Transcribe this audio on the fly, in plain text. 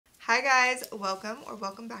Hi guys,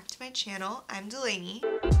 welcome back to my channel. I'm Delaney.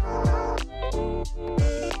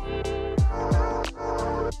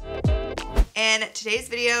 And today's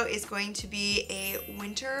video is going to be a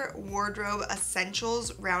winter wardrobe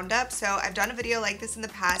essentials roundup. So I've done a video like this in the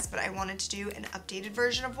past, but I wanted to do an updated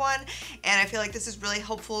version of one. And I feel like this is really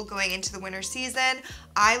helpful going into the winter season.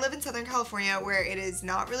 I live in Southern California where it is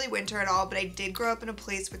not really winter at all, but I did grow up in a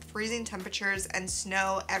place with freezing temperatures and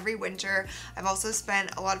snow every winter. I've also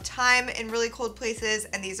spent a lot of time in really cold places,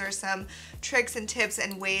 and these are some tricks and tips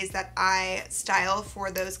and ways that I style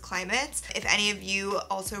for those climates. If any of you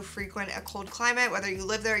also frequent a cold climate, whether you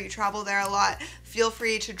live there or you travel there a lot, feel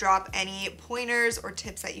free to drop any pointers or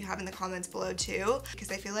tips that you have in the comments below too,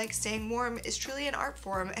 because I feel like staying warm is truly an art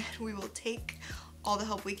form and we will take all the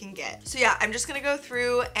help we can get. So yeah, I'm just gonna go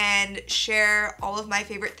through and share all of my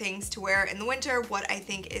favorite things to wear in the winter, what I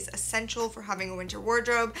think is essential for having a winter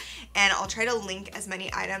wardrobe, and I'll try to link as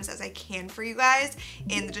many items as I can for you guys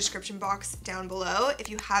in the description box down below. If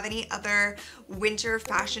you have any other winter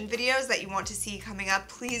fashion videos that you want to see coming up,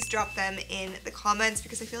 please drop them in the comments,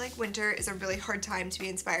 because I feel like winter is a really hard time to be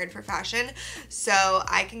inspired for fashion, so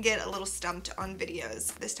I can get a little stumped on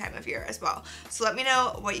videos this time of year as well. So let me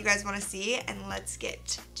know what you guys want to see, and let's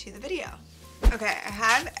get to the video. Okay, I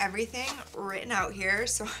have everything written out here,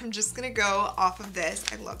 so I'm just gonna go off of this.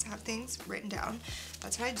 I love to have things written down.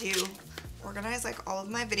 That's what I do. Organize like all of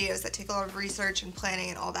my videos that take a lot of research and planning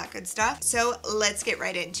and all that good stuff. So let's get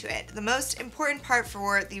right into it. The most important part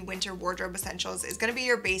for the winter wardrobe essentials is gonna be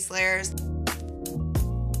your base layers.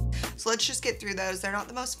 So let's just get through those. They're not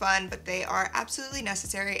the most fun, but they are absolutely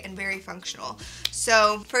necessary and very functional.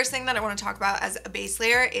 So first thing that I want to talk about as a base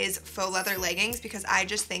layer is faux leather leggings, because I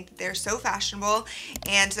just think that they're so fashionable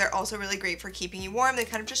and they're also really great for keeping you warm. They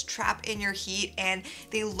kind of just trap in your heat and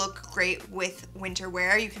they look great with winter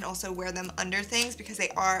wear. You can also wear them under things because they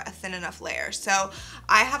are a thin enough layer. So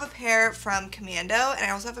I have a pair from Commando and I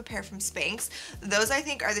also have a pair from Spanx. Those I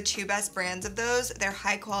think are the two best brands of those. They're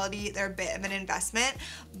high quality, they're a bit of an investment,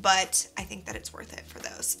 but I think that it's worth it for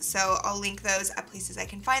those. So I'll link those at places I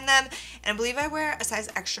can find them. And I believe I wear a size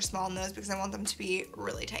extra small in those because I want them to be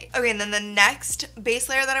really tight. Okay, and then the next base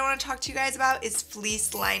layer that I want to talk to you guys about is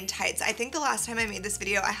fleece lined tights. I think the last time I made this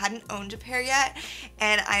video, I hadn't owned a pair yet,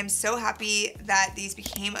 and I'm so happy that these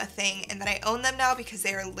became a thing and that I own them now because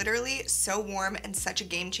they are literally so warm and such a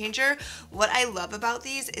game changer. What I love about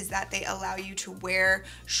these is that they allow you to wear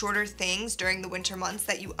shorter things during the winter months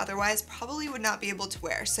that you otherwise probably would not be able to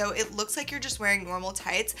wear. So it looks like you're just wearing normal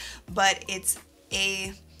tights, but it's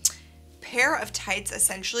a pair of tights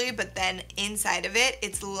essentially, but then inside of it,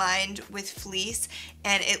 it's lined with fleece,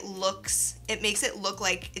 and it makes it look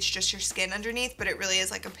like it's just your skin underneath, but it really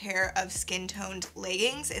is like a pair of skin toned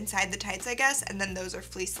leggings inside the tights, I guess, and then those are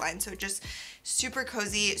fleece lined. So just super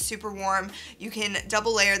cozy, super warm. You can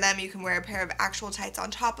double layer them. You can wear a pair of actual tights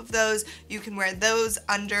on top of those. You can wear those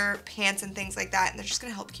under pants and things like that, and they're just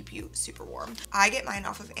gonna help keep you super warm. I get mine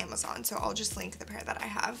off of Amazon, so I'll just link the pair that I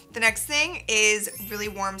have. The next thing is really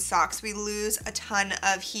warm socks. We lose a ton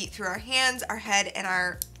of heat through our hands, our head, and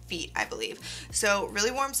our feet, I believe. So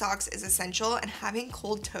really warm socks is essential, and having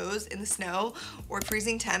cold toes in the snow or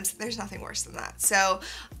freezing temps, there's nothing worse than that. So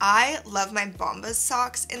I love my Bombas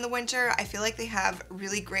socks in the winter. I feel like they have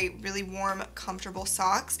really great, really warm, comfortable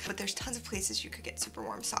socks, but there's tons of places you could get super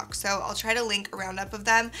warm socks. So I'll try to link a roundup of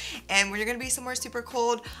them, and when you're gonna be somewhere super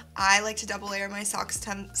cold, I like to double layer my socks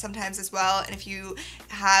sometimes as well. And if you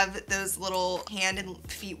have those little hand and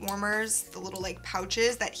feet warmers, the little like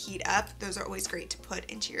pouches that heat up, those are always great to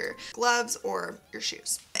put into your gloves or your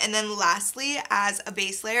shoes. And then lastly, as a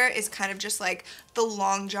base layer, is kind of just like the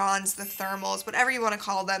long johns, the thermals, whatever you want to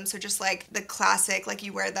call them. So just like the classic, like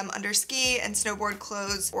you wear them under ski and snowboard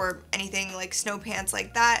clothes or anything like snow pants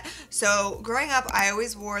like that. So growing up, I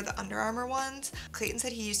always wore the Under Armour ones. Clayton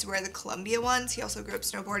said he used to wear the Columbia ones. He also grew up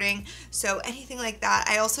snowboarding. So anything like that.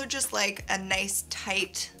 I also just like a nice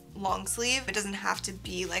tight long sleeve. It doesn't have to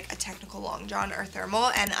be like a technical long john or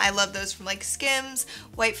thermal, and I love those from like Skims,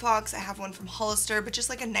 White Fox. I have one from Hollister, but just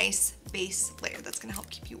like a nice base layer that's gonna help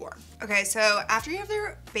keep you warm. Okay, so after you have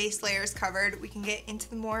your base layers covered, we can get into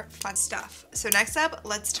the more fun stuff. So next up,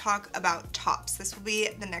 let's talk about tops. This will be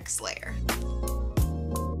the next layer.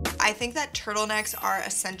 I think that turtlenecks are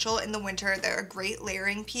essential in the winter. They're a great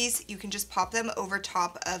layering piece. You can just pop them over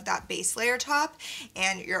top of that base layer top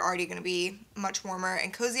and you're already gonna be much warmer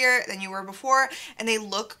and cozier than you were before, and they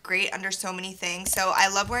look great under so many things. So I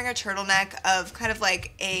love wearing a turtleneck of kind of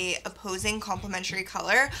like a opposing complementary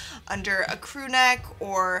color under a crew neck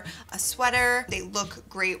or a sweater. They look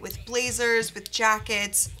great with blazers, with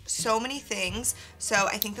jackets, so many things. So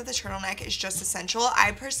I think that the turtleneck is just essential.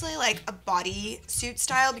 I personally like a bodysuit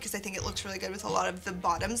style because I think it looks really good with a lot of the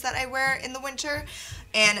bottoms that I wear in the winter.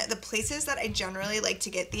 And the places that I generally like to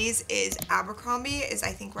get these is Abercrombie is I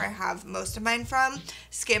think where I have most of mine from.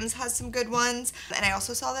 Skims has some good ones, and I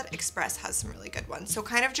also saw that Express has some really good ones. So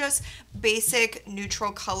kind of just basic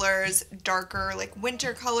neutral colors, darker like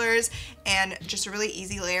winter colors, and just a really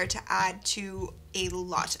easy layer to add to a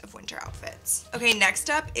lot of winter outfits. Okay, next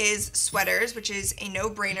up is sweaters, which is a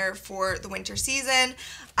no-brainer for the winter season.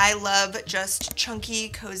 I love just chunky,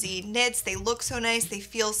 cozy knits. They look so nice, they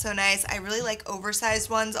feel so nice. I really like oversized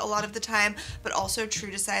ones a lot of the time, but also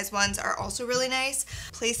true to size ones are also really nice.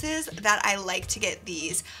 Places that I like to get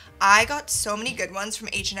these. I got so many good ones from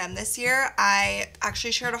H&M this year. I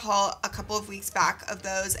actually shared a haul a couple of weeks back of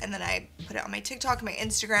those, and then I put it on my TikTok and my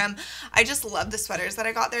Instagram. I just love the sweaters that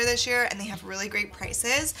I got there this year, and they have really great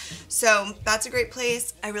prices. So that's a great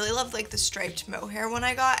place. I really love like the striped mohair one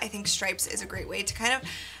I got. I think stripes is a great way to kind of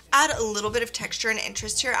add a little bit of texture and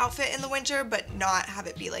interest to your outfit in the winter, but not have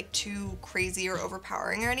it be like too crazy or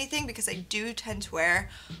overpowering or anything, because I do tend to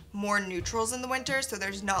wear more neutrals in the winter, so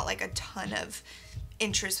there's not like a ton of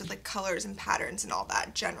interest with like colors and patterns and all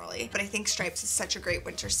that generally, but I think stripes is such a great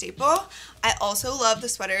winter staple. I also love the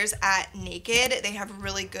sweaters at Naked. They have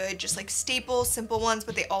really good just like staple simple ones,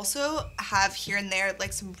 but they also have here and there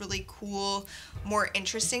like some really cool more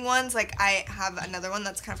interesting ones. Like I have another one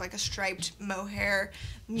that's kind of like a striped mohair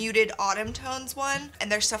muted autumn tones one,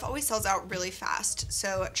 and their stuff always sells out really fast,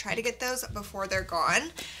 so try to get those before they're gone.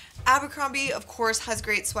 Abercrombie, of course, has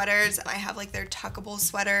great sweaters. I have like their tuckable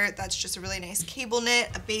sweater that's just a really nice cable knit,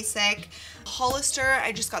 a basic. Hollister,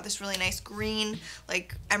 I just got this really nice green,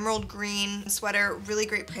 like emerald green sweater. Really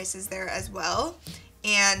great prices there as well.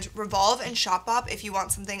 And Revolve and Shopbop if you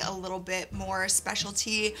want something a little bit more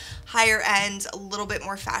specialty, higher end, a little bit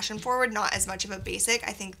more fashion forward, not as much of a basic.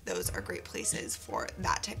 I think those are great places for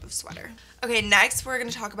that type of sweater. Okay, next we're going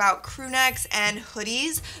to talk about crew necks and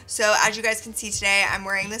hoodies. So as you guys can see today, I'm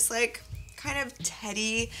wearing this like kind of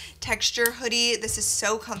teddy texture hoodie. This is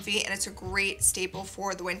so comfy and it's a great staple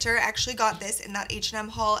for the winter. I actually got this in that H&M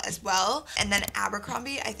haul as well. And then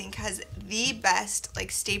Abercrombie I think has the best like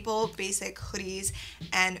staple basic hoodies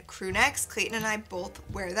and crew necks. Clayton and I both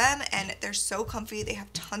wear them and they're so comfy. They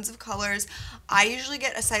have tons of colors. I usually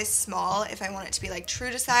get a size small if I want it to be like true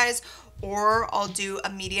to size, or I'll do a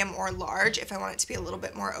medium or large if I want it to be a little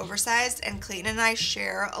bit more oversized. And Clayton and I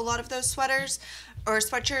share a lot of those sweaters or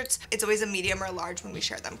sweatshirts. It's always a medium or a large when we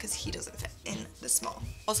share them because he doesn't fit in the small.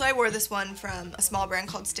 Also, I wore this one from a small brand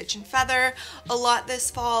called Stitch and Feather a lot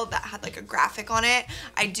this fall that had like a graphic on it.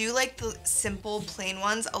 I do like the simple plain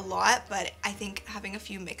ones a lot, but I think having a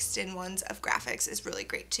few mixed in ones of graphics is really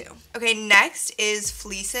great too. Okay, next is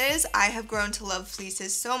fleeces. I have grown to love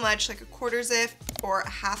fleeces so much, like a quarter zip or a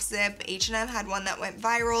half zip. H&M had one that went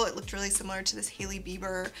viral. It looked really similar to this Hailey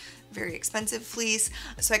Bieber very expensive fleece.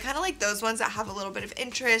 So I kind of like those ones that have a little bit of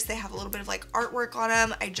interest. They have a little bit of like artwork on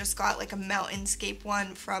them. I just got like a mountainscape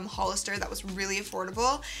one from Hollister that was really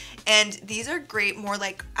affordable. And these are great, more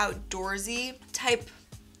like outdoorsy type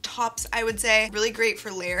tops, I would say. Really great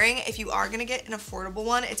for layering. If you are gonna get an affordable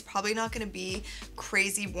one, it's probably not gonna be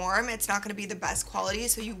crazy warm. It's not gonna be the best quality,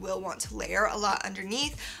 so you will want to layer a lot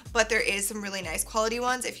underneath, but there is some really nice quality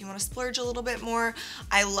ones if you want to splurge a little bit more.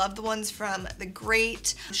 I love the ones from The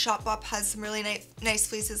Great. Shopbop has some really nice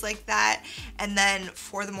fleeces like that. And then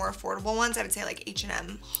for the more affordable ones, I would say like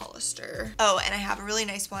H&M, Hollister. Oh, and I have a really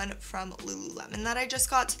nice one from Lululemon that I just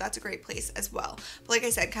got, so that's a great place as well. But like I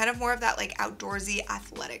said, kind of more of that like outdoorsy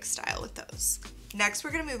athletic style with those. Next, we're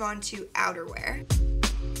gonna move on to outerwear.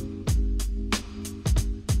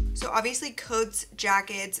 So obviously coats,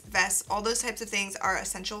 jackets, vests, all those types of things are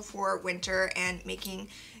essential for winter and making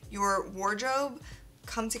your wardrobe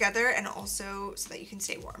come together, and also so that you can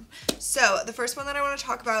stay warm. So the first one that I want to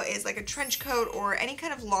talk about is like a trench coat or any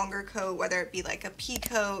kind of longer coat, whether it be like a pea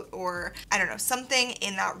coat or I don't know, something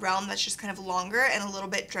in that realm that's just kind of longer and a little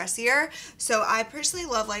bit dressier. So I personally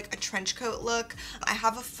love like a trench coat look. I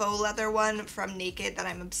have a faux leather one from Naked that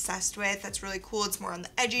I'm obsessed with. That's really cool. It's more on the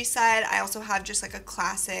edgy side. I also have just like a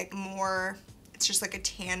classic, more, it's just like a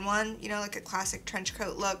tan one, you know, like a classic trench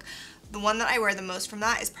coat look. The one that I wear the most from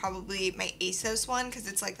that is probably my ASOS one because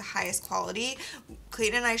it's like the highest quality.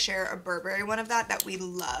 Clayton and I share a Burberry one of that we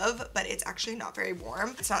love, but it's actually not very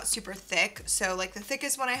warm. It's not super thick, so like the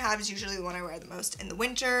thickest one I have is usually the one I wear the most in the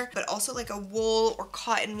winter, but also like a wool or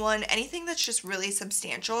cotton one, anything that's just really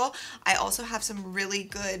substantial. I also have some really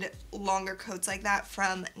good longer coats like that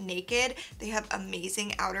from Naked. They have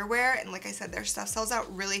amazing outerwear, and like I said, their stuff sells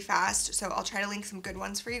out really fast, so I'll try to link some good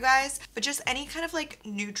ones for you guys. But just any kind of like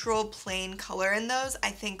neutral plain color in those I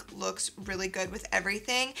think looks really good with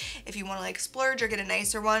everything. If you want to like splurge or get a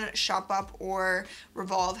nicer one, Shop Up or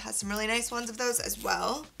Revolve has some really nice ones of those as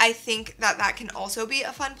well. I think that that can also be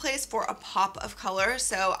a fun place for a pop of color,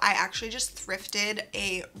 so I actually just thrifted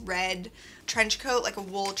a red trench coat, like a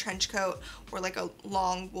wool trench coat or like a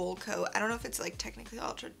long wool coat. I don't know if it's like technically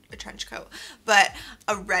a trench coat, but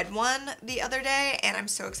a red one the other day, and I'm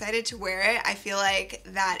so excited to wear it. I feel like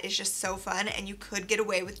that is just so fun, and you could get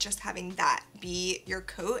away with just having that be your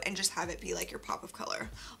coat and just have it be like your pop of color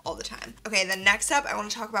all the time. Okay, then next up I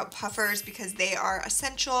want to talk about puffers because they are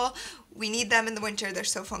essential. We need them in the winter. They're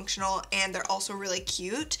so functional, and they're also really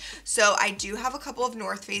cute. So I do have a couple of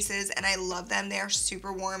North Faces, and I love them. They are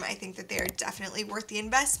super warm. I think that they are definitely worth the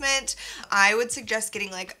investment. I would suggest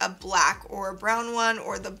getting like a black or a brown one,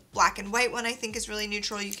 or the black and white one I think is really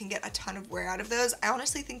neutral. You can get a ton of wear out of those. I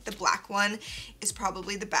honestly think the black one is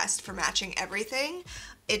probably the best for matching everything.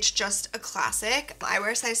 It's just a classic. I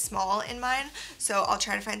wear a size small in mine, so I'll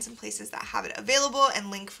try to find some places that have it available and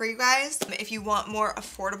link for you guys. If you want more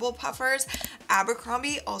affordable puffers,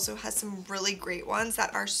 Abercrombie also has some really great ones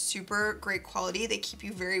that are super great quality. They keep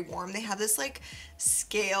you very warm. They have this like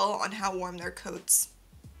scale on how warm their coats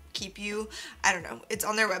keep you. I don't know. It's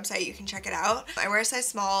on their website. You can check it out. I wear a size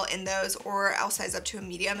small in those, or I'll size up to a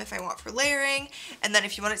medium if I want for layering. And then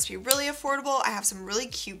if you want it to be really affordable, I have some really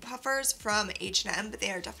cute puffers from H&M, but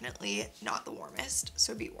they are definitely not the warmest,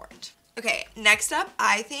 so be warned. Okay, next up,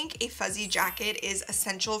 I think a fuzzy jacket is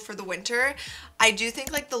essential for the winter. I do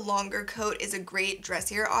think like the longer coat is a great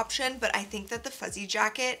dressier option, but I think that the fuzzy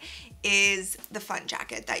jacket is the fun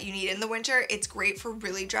jacket that you need in the winter. It's great for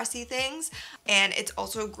really dressy things, and it's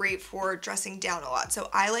also great for dressing down a lot. So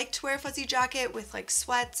I like to wear a fuzzy jacket with like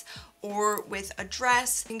sweats or with a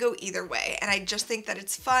dress. You can go either way, and I just think that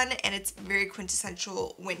it's fun and it's very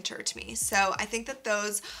quintessential winter to me. So I think that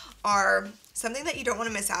those are something that you don't want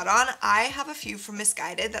to miss out on. I have a few from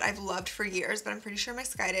Missguided that I've loved for years, but I'm pretty sure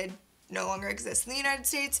Missguided no longer exists in the United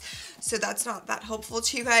States, so that's not that helpful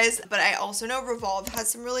to you guys. But I also know Revolve has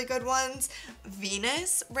some really good ones.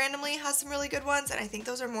 Venus randomly has some really good ones, and I think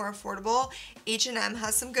those are more affordable. H&M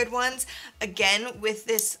has some good ones. Again, with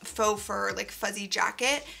this faux fur like fuzzy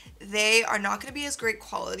jacket, they are not going to be as great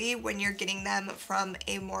quality when you're getting them from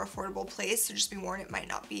a more affordable place, so just be warned, it might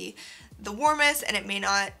not be the warmest, and it may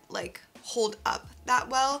not like hold up that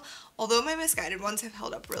well, although my Missguided ones have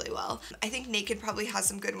held up really well. I think Naked probably has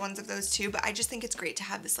some good ones of those too, but I just think it's great to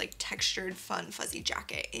have this like textured fun fuzzy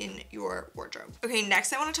jacket in your wardrobe. Okay,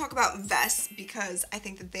 next I want to talk about vests because I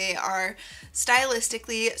think that they are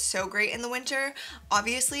stylistically so great in the winter.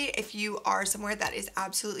 Obviously, if you are somewhere that is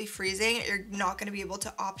absolutely freezing, you're not going to be able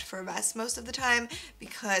to opt for a vest most of the time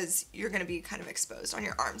because you're going to be kind of exposed on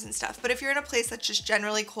your arms and stuff. But if you're in a place that's just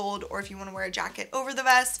generally cold, or if you want to wear a jacket over the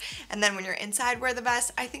vest and then when you're inside wear the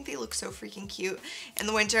vest, I think they look so freaking cute in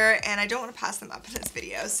the winter, and I don't want to pass them up in this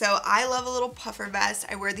video. So I love a little puffer vest.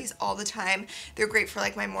 I wear these all the time. They're great for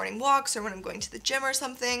like my morning walks or when I'm going to the gym or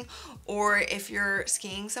something, or if you're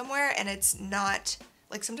skiing somewhere and it's not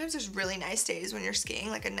like, sometimes there's really nice days when you're skiing,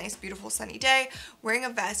 like a nice beautiful sunny day. Wearing a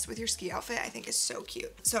vest with your ski outfit I think is so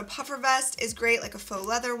cute. So a puffer vest is great, like a faux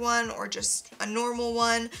leather one or just a normal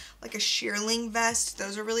one, like a shearling vest.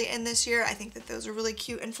 Those are really in this year. I think that those are really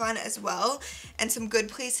cute and fun as well. And some good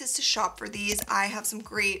places to shop for these. I have some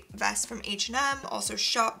great vests from H&M, also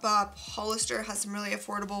Shop Bop, Hollister has some really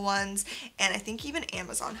affordable ones, and I think even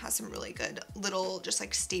Amazon has some really good little just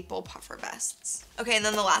like staple puffer vests. Okay, and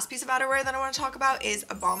then the last piece of outerwear that I want to talk about is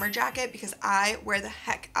a bomber jacket, because I wear the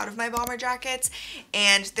heck out of my bomber jackets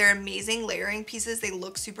and they're amazing layering pieces. They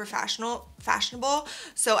look super fashionable,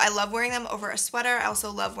 so I love wearing them over a sweater. I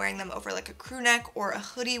also love wearing them over like a crew neck or a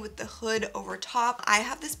hoodie with the hood over top. I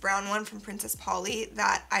have this brown one from Princess Polly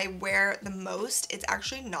that I wear the most. It's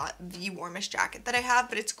actually not the warmest jacket that I have,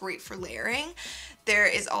 but it's great for layering. There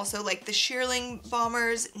is also like the shearling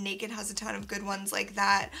bombers. Naked has a ton of good ones like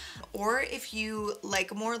that. Or if you like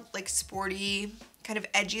a more like sporty kind of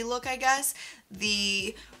edgy look, I guess,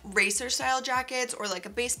 the racer style jackets or like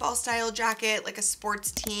a baseball style jacket, like a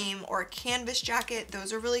sports team or a canvas jacket,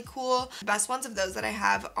 those are really cool. The best ones of those that I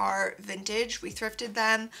have are vintage. We thrifted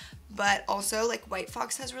them, but also like White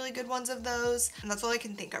Fox has really good ones of those, and that's all I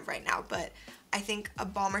can think of right now. But I think a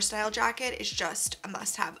bomber style jacket is just a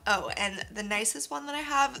must have. Oh, and the nicest one that I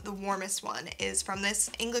have, the warmest one, is from this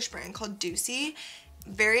English brand called Ducey.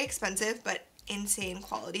 Very expensive, but insane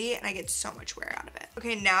quality, and I get so much wear out of it.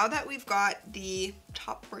 Okay, now that we've got the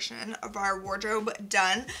top portion of our wardrobe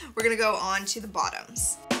done, we're gonna go on to the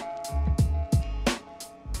bottoms.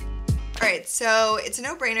 Alright, so it's a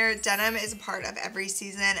no-brainer. Denim is a part of every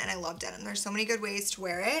season, and I love denim. There's so many good ways to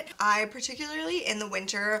wear it. I particularly in the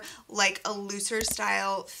winter like a looser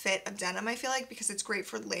style fit of denim, I feel like, because it's great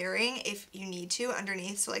for layering if you need to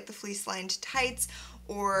underneath. So like the fleece lined tights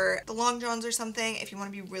or the long johns or something. If you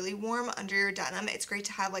want to be really warm under your denim, it's great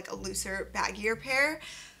to have like a looser, baggier pair.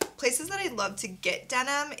 Places that I love to get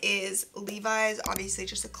denim is Levi's, obviously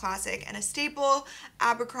just a classic and a staple.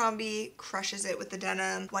 Abercrombie crushes it with the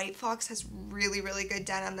denim. White Fox has really, really good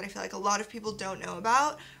denim that I feel like a lot of people don't know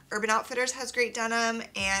about. Urban Outfitters has great denim,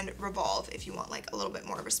 and Revolve if you want like a little bit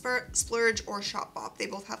more of a splurge, or Shop Bop. They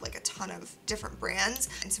both have like a ton of different brands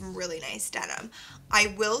and some really nice denim.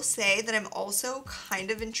 I will say that I'm also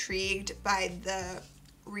kind of intrigued by the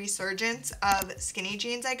resurgence of skinny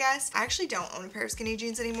jeans, I guess. I actually don't own a pair of skinny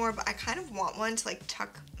jeans anymore, but I kind of want one to like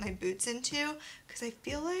tuck my boots into, because I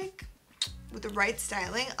feel like with the right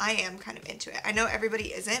styling, I am kind of into it. I know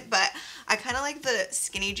everybody isn't, but I kind of like the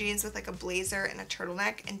skinny jeans with like a blazer and a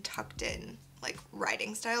turtleneck and tucked in like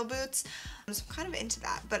riding style boots. So I'm kind of into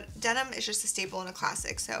that, but denim is just a staple and a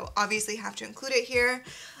classic, so obviously have to include it here.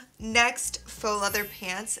 Next, faux leather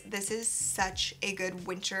pants. This is such a good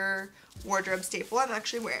winter wardrobe staple. I'm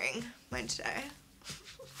actually wearing mine today.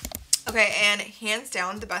 Okay, and hands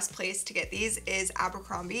down, the best place to get these is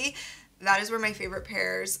Abercrombie. That is where my favorite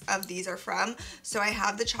pairs of these are from. So I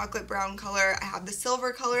have the chocolate brown color, I have the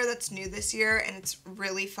silver color that's new this year, and it's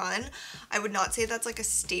really fun. I would not say that's like a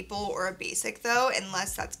staple or a basic though,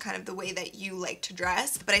 unless that's kind of the way that you like to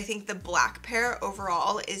dress. But I think the black pair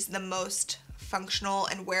overall is the most functional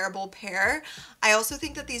and wearable pair. I also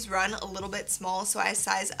think that these run a little bit small, so I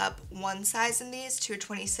size up one size in these to a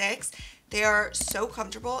 26. They are so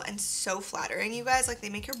comfortable and so flattering, you guys. Like, they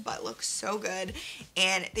make your butt look so good,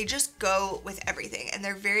 and they just go with everything, and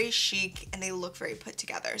they're very chic and they look very put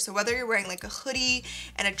together. So whether you're wearing like a hoodie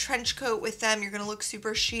and a trench coat with them, you're gonna look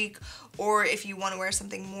super chic, or if you want to wear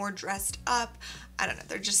something more dressed up, I don't know,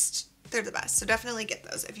 they're the best. So definitely get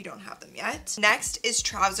those if you don't have them yet. Next is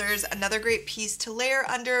trousers, another great piece to layer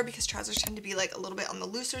under, because trousers tend to be like a little bit on the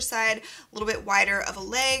looser side, a little bit wider of a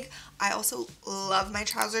leg. I also love my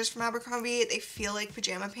trousers from Abercrombie. They feel like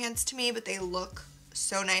pajama pants to me, but they look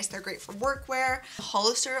so nice. They're great for workwear.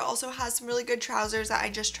 Hollister also has some really good trousers that I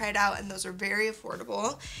just tried out, and those are very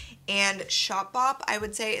affordable. And Shop Bop, I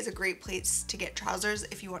would say, is a great place to get trousers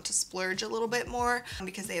if you want to splurge a little bit more,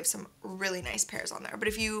 because they have some really nice pairs on there. But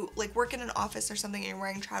if you like work in an office or something and you're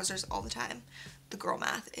wearing trousers all the time, the girl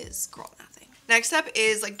math is girl mathing. Next up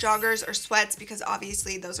is like joggers or sweats, because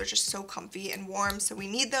obviously those are just so comfy and warm, so we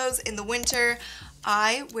need those in the winter.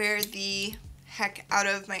 I wear the heck out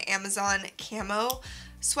of my Amazon camo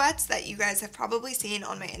sweats that you guys have probably seen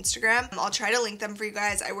on my Instagram. I'll try to link them for you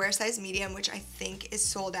guys. I wear a size medium, which I think is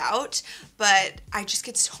sold out, but I just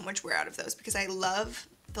get so much wear out of those because I love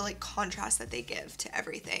the like contrast that they give to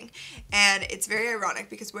everything. And it's very ironic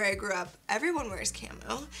because where I grew up, everyone wears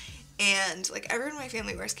camo, and like everyone in my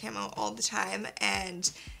family wears camo all the time, and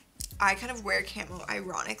I kind of wear camo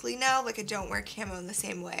ironically now. Like, I don't wear camo in the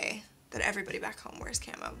same way that everybody back home wears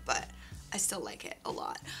camo, but I still like it a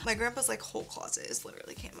lot. My grandpa's like whole closet is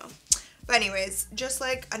literally camo. But anyways, just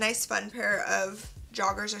like a nice fun pair of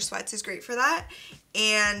joggers or sweats is great for that.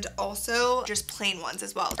 And also just plain ones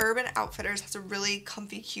as well. Urban Outfitters has a really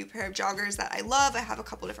comfy, cute pair of joggers that I love. I have a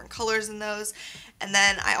couple different colors in those. And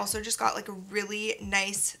then I also just got like a really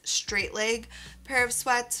nice straight leg pair of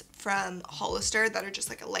sweats from Hollister that are just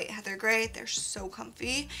like a light heather gray. They're so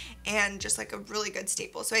comfy and just like a really good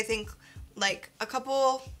staple. So I think like a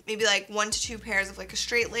couple, maybe like 1 to 2 pairs of like a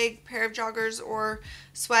straight leg pair of joggers or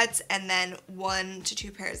sweats, and then 1 to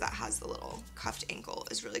 2 pairs that has the little cuffed ankle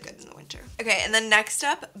is really good in the winter. Okay, and then next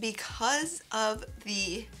up, because of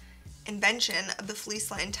the invention of the fleece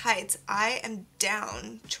line tights, I am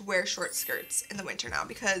down to wear short skirts in the winter now,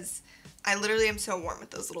 because I literally am so warm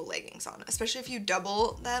with those little leggings on, especially if you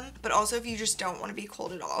double them. But also if you just don't want to be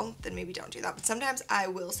cold at all, then maybe don't do that. But sometimes I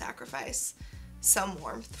will sacrifice some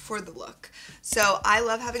warmth for the look. So I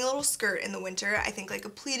love having a little skirt in the winter. I think like a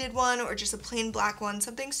pleated one or just a plain black one,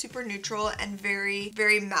 something super neutral and very,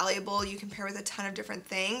 very malleable, you can pair with a ton of different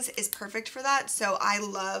things, is perfect for that. So I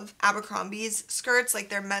love Abercrombie's skirts. Like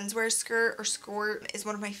their menswear skirt or skirt is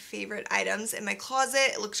one of my favorite items in my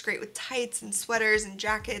closet. It looks great with tights and sweaters and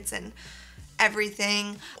jackets and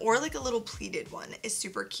everything, or like a little pleated one is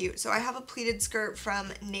super cute. So I have a pleated skirt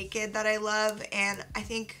from Naked that I love, and I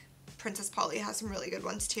think Princess Polly has some really good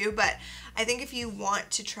ones too, but I think if you want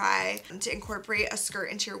to try to incorporate a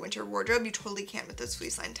skirt into your winter wardrobe, you totally can with those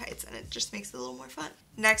fleece line tights, and it just makes it a little more fun.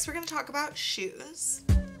 Next, we're going to talk about shoes.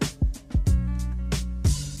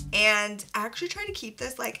 And I actually tried to keep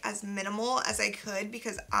this like as minimal as I could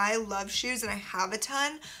because I love shoes and I have a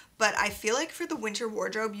ton, but I feel like for the winter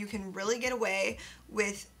wardrobe, you can really get away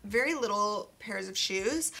with very little pairs of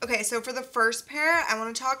shoes. Okay, so for the first pair, I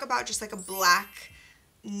want to talk about just like a black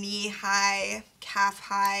knee-high,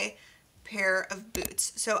 calf-high pair of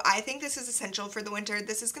boots. So I think this is essential for the winter.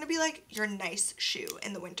 This is going to be like your nice shoe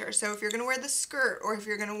in the winter. So if you're going to wear the skirt, or if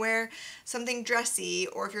you're going to wear something dressy,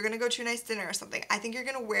 or if you're going to go to a nice dinner or something, I think you're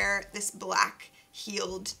going to wear this black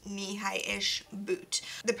heeled knee-high-ish boot.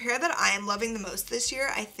 The pair that I am loving the most this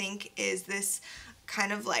year, I think, is this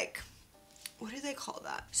kind of like, what do they call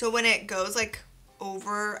that? So when it goes like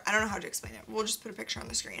over, I don't know how to explain it. We'll just put a picture on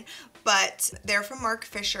the screen. But they're from Mark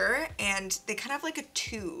Fisher, and they kind of have like a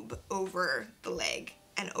tube over the leg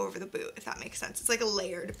and over the boot, if that makes sense. It's like a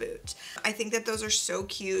layered boot. I think that those are so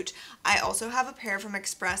cute. I also have a pair from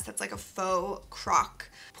Express that's like a faux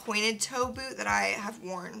croc pointed toe boot that I have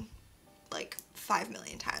worn like 5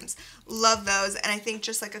 million times. Love those, and I think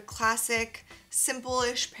just like a classic,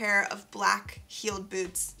 simple-ish pair of black heeled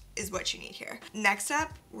boots is what you need here. Next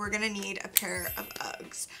up, we're gonna need a pair of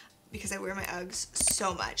Uggs because I wear my Uggs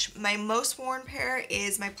so much. My most worn pair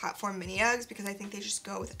is my platform mini Uggs because I think they just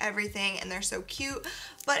go with everything and they're so cute.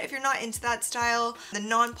 But if you're not into that style, the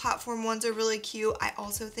non-platform ones are really cute. I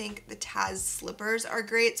also think the Taz slippers are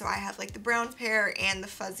great. So I have like the brown pair and the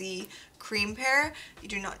fuzzy cream pair. You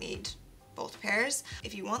do not need both pairs.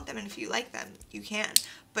 If you want them and if you like them, you can,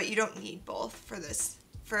 but you don't need both for this,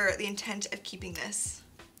 for the intent of keeping this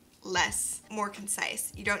more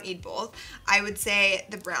concise. You don't need both. I would say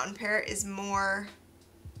the brown pair is more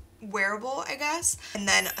wearable, I guess. And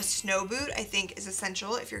then a snow boot I think is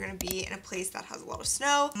essential if you're going to be in a place that has a lot of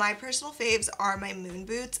snow. My personal faves are my moon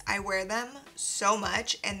boots. I wear them so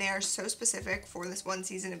much and they are so specific for this one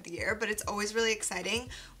season of the year, but it's always really exciting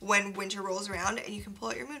when winter rolls around and you can pull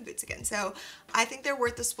out your moon boots again. So I think they're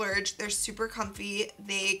worth the splurge. They're super comfy.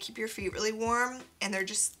 They keep your feet really warm and they're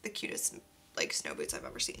just the cutest like snow boots I've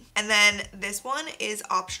ever seen. And then this one is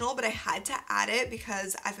optional, but I had to add it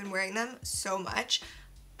because I've been wearing them so much.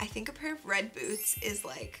 I think a pair of red boots is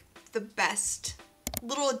like the best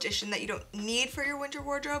little addition that you don't need for your winter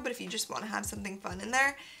wardrobe, but if you just want to have something fun in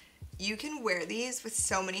there, you can wear these with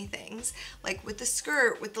so many things, like with the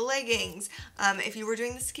skirt, with the leggings, if you were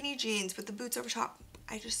doing the skinny jeans, with the boots over top.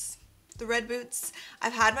 The red boots,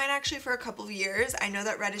 I've had mine actually for a couple of years. I know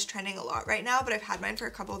that red is trending a lot right now, but I've had mine for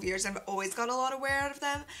a couple of years and I've always got a lot of wear out of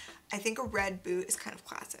them. I think a red boot is kind of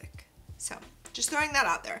classic. So just throwing that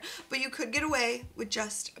out there. But you could get away with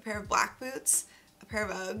just a pair of black boots, a pair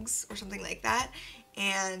of Uggs or something like that,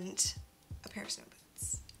 and a pair of snow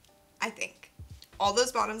boots. I think all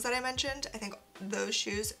those bottoms that I mentioned, I think those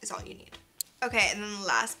shoes is all you need. Okay, and then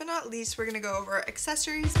last but not least, we're gonna go over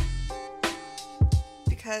accessories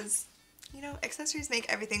because, you know, accessories make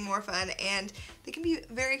everything more fun and they can be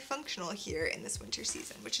very functional here in this winter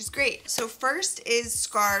season, which is great. So first is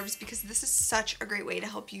scarves, because this is such a great way to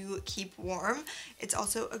help you keep warm. It's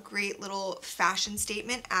also a great little fashion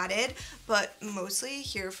statement added, but mostly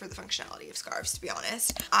here for the functionality of scarves, to be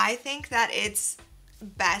honest. I think that it's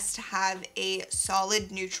best to have a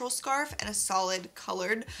solid neutral scarf and a solid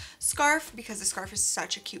colored scarf because the scarf is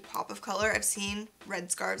such a cute pop of color. I've seen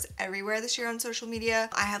red scarves everywhere this year on social media.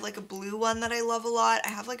 I have like a blue one that I love a lot. I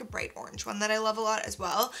have like a bright orange one that I love a lot as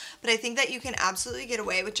well. But I think that you can absolutely get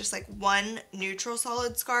away with just like one neutral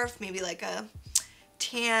solid scarf, maybe like a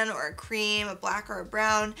tan or a cream, a black or a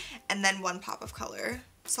brown, and then one pop of color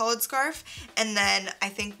solid scarf. And then I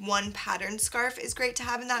think one patterned scarf is great to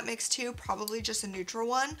have in that mix too, probably just a neutral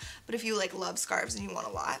one, but if you like love scarves and you want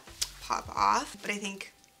a lot, pop off. But I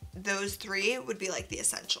think those three would be like the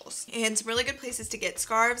essentials. And some really good places to get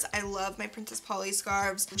scarves. I love my Princess Polly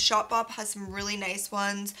scarves. Shopbop has some really nice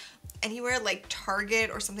ones. Anywhere like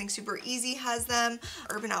Target or something super easy has them.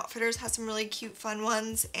 Urban Outfitters has some really cute fun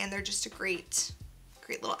ones, and they're just a great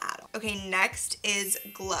little add-on. Okay, next is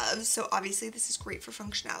gloves. So obviously this is great for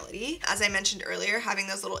functionality. As I mentioned earlier, having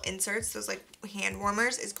those little inserts, those like hand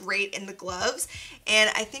warmers, is great in the gloves. And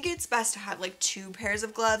I think it's best to have like 2 pairs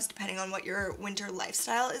of gloves depending on what your winter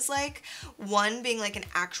lifestyle is like. One being like an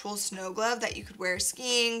actual snow glove that you could wear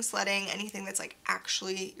skiing, sledding, anything that's like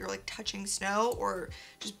actually you're like touching snow or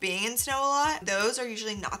just being in snow a lot. Those are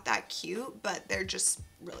usually not that cute, but they're just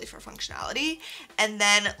really for functionality. And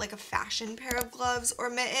then like a fashion pair of gloves or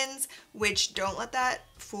mittens, which don't let that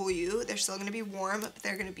fool you. They're still gonna be warm, but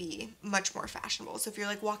they're gonna be much more fashionable. So if you're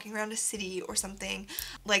like walking around a city or something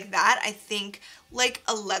like that, I think like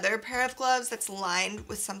a leather pair of gloves that's lined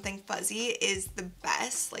with something fuzzy is the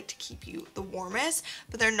best, like to keep you the warmest,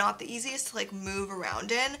 but they're not the easiest to like move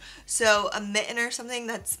around in. So a mitten or something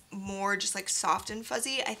that's more just like soft and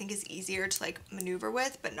fuzzy, I think is easier to like maneuver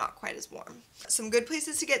with, but not quite as warm. Some good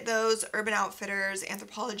places to get those: Urban Outfitters,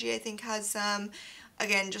 Anthropologie I think has some.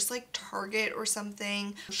 Again, just like Target or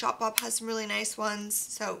something. Shopbop has some really nice ones,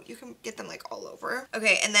 so you can get them like all over.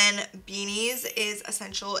 Okay, and then beanies is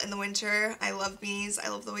essential in the winter. I love beanies. I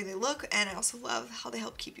love the way they look, and I also love how they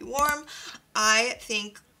help keep you warm. I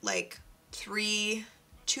think like 2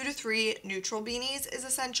 to 3 neutral beanies is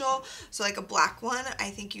essential. So like a black one, I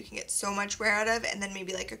think you can get so much wear out of, and then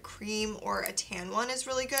maybe like a cream or a tan one is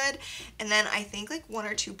really good. And then I think like 1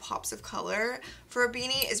 or 2 pops of color for a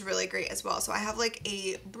beanie is really great as well. So I have like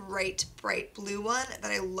a bright blue one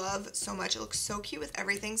that I love so much. It looks so cute with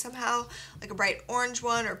everything somehow. Like a bright orange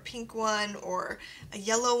one or pink one or a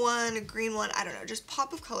yellow one, a green one, I don't know. Just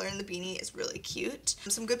pop of color in the beanie is really cute.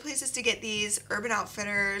 Some good places to get these: Urban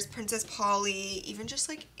Outfitters, Princess Polly, even just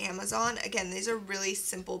like Amazon. Again, these are really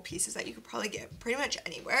simple pieces that you could probably get pretty much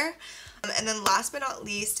anywhere. And then last but not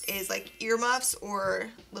least is like earmuffs or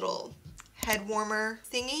little head warmer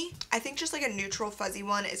thingy. I think just like a neutral fuzzy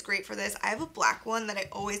one is great for this. I have a black one that I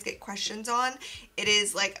always get questions on. It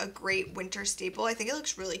is like a great winter staple. I think it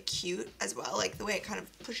looks really cute as well. Like the way it kind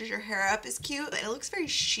of pushes your hair up is cute, and it looks very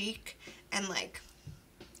chic and like,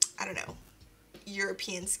 I don't know,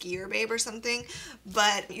 European skier babe or something.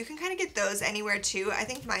 But you can kind of get those anywhere too. I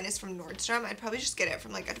think mine is from Nordstrom. I'd probably just get it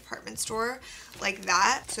from like a department store like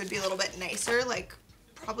that, so it'd be a little bit nicer. Like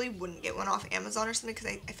probably wouldn't get one off Amazon or something because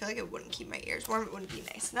I feel like it wouldn't keep my ears warm. It wouldn't be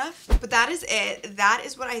nice enough. But that is it. That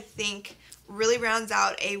is what I think really rounds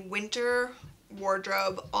out a winter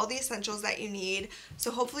wardrobe, all the essentials that you need.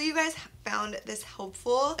 So hopefully you guys found this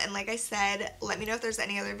helpful, and like I said, let me know if there's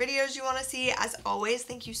any other videos you want to see. As always,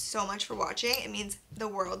 thank you so much for watching. It means the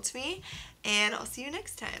world to me, and I'll see you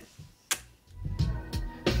next time.